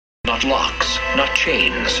Not locks, not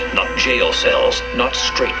chains, not jail cells, not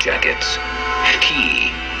straitjackets.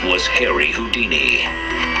 He was Harry Houdini.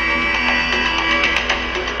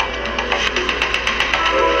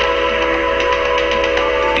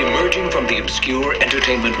 Emerging from the obscure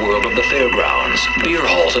entertainment world of the fairgrounds, beer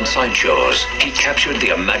halls, and sideshows, he captured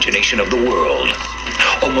the imagination of the world.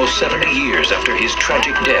 Almost 70 years after his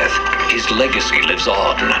tragic death, his legacy lives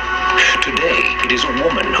on. Today, it is a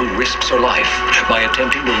woman who risks her life by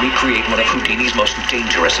attempting to recreate one of Houdini's most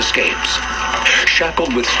dangerous escapes.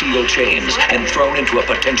 Shackled with steel chains and thrown into a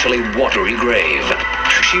potentially watery grave,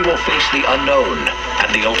 she will face the unknown,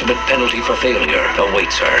 and the ultimate penalty for failure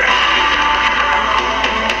awaits her.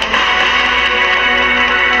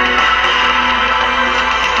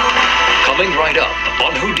 Coming right up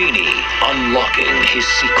on Houdini Unlocking His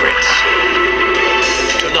Secrets.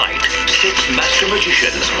 Tonight, 6 master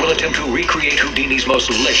magicians will attempt to recreate Houdini's most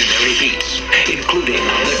legendary feats, including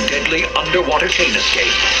the deadly underwater chain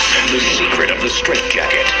escape, the secret of the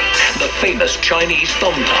straitjacket, the famous Chinese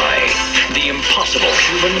thumb tie, the impossible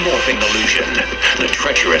human morphing illusion, the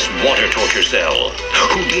treacherous water torture cell,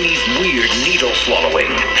 Houdini's weird needle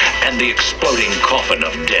swallowing, and the exploding coffin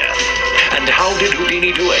of death. And how did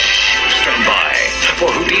Houdini do it? Stand by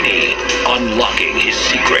for Houdini Unlocking His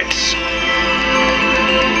Secrets.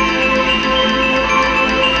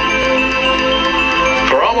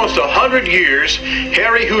 For almost 100 years,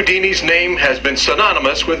 Harry Houdini's name has been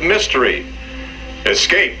synonymous with mystery,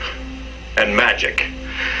 escape, and magic.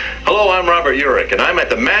 Hello, I'm Robert Urich, and I'm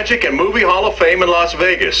at the Magic and Movie Hall of Fame in Las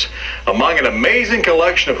Vegas, among an amazing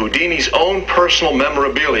collection of Houdini's own personal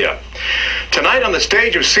memorabilia. Tonight on the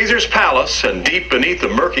stage of Caesar's Palace and deep beneath the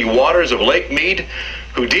murky waters of Lake Mead,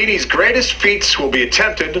 Houdini's greatest feats will be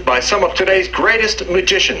attempted by some of today's greatest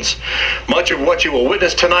magicians. Much of what you will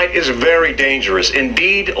witness tonight is very dangerous,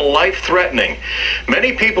 indeed life-threatening.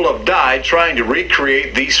 Many people have died trying to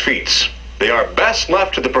recreate these feats. They are best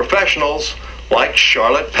left to the professionals like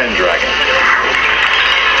Charlotte Pendragon.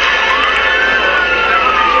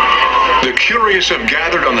 The curious have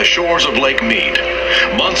gathered on the shores of Lake Mead.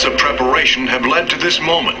 Months of preparation have led to this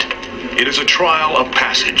moment. It is a trial of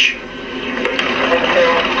passage.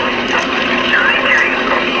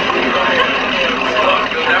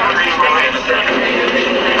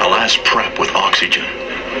 A last prep with oxygen.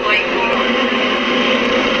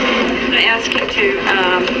 I ask you to,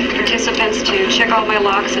 participants, to check all my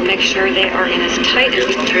locks and make sure they are in as tight as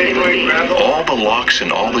they will be. All the locks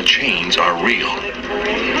and all the chains are real.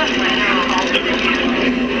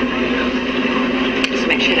 Just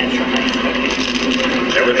make sure that's right.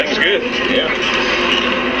 Everything's good, yeah.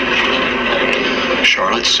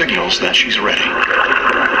 Charlotte signals that she's ready.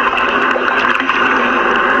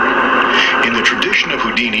 In the tradition of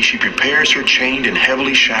Houdini, she prepares her chained and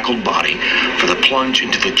heavily shackled body for the plunge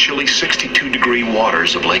into the chilly 62-degree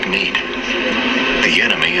waters of Lake Mead. The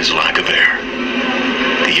enemy is lack of air.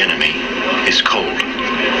 The enemy is cold.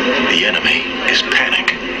 The enemy is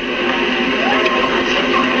panic.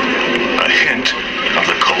 A hint of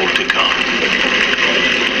the cold to come.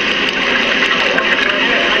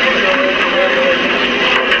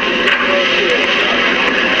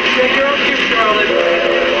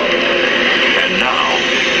 And now,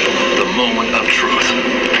 the moment of truth.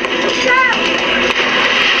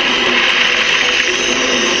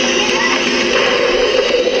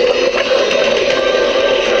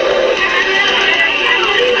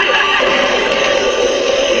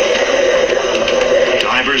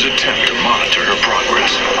 Divers attempt to monitor her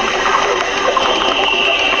progress.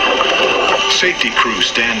 Safety crews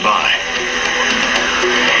stand by.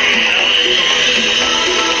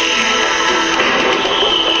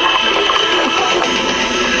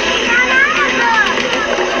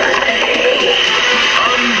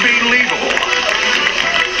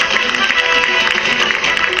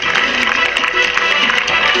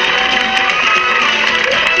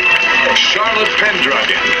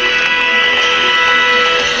 Pendragon.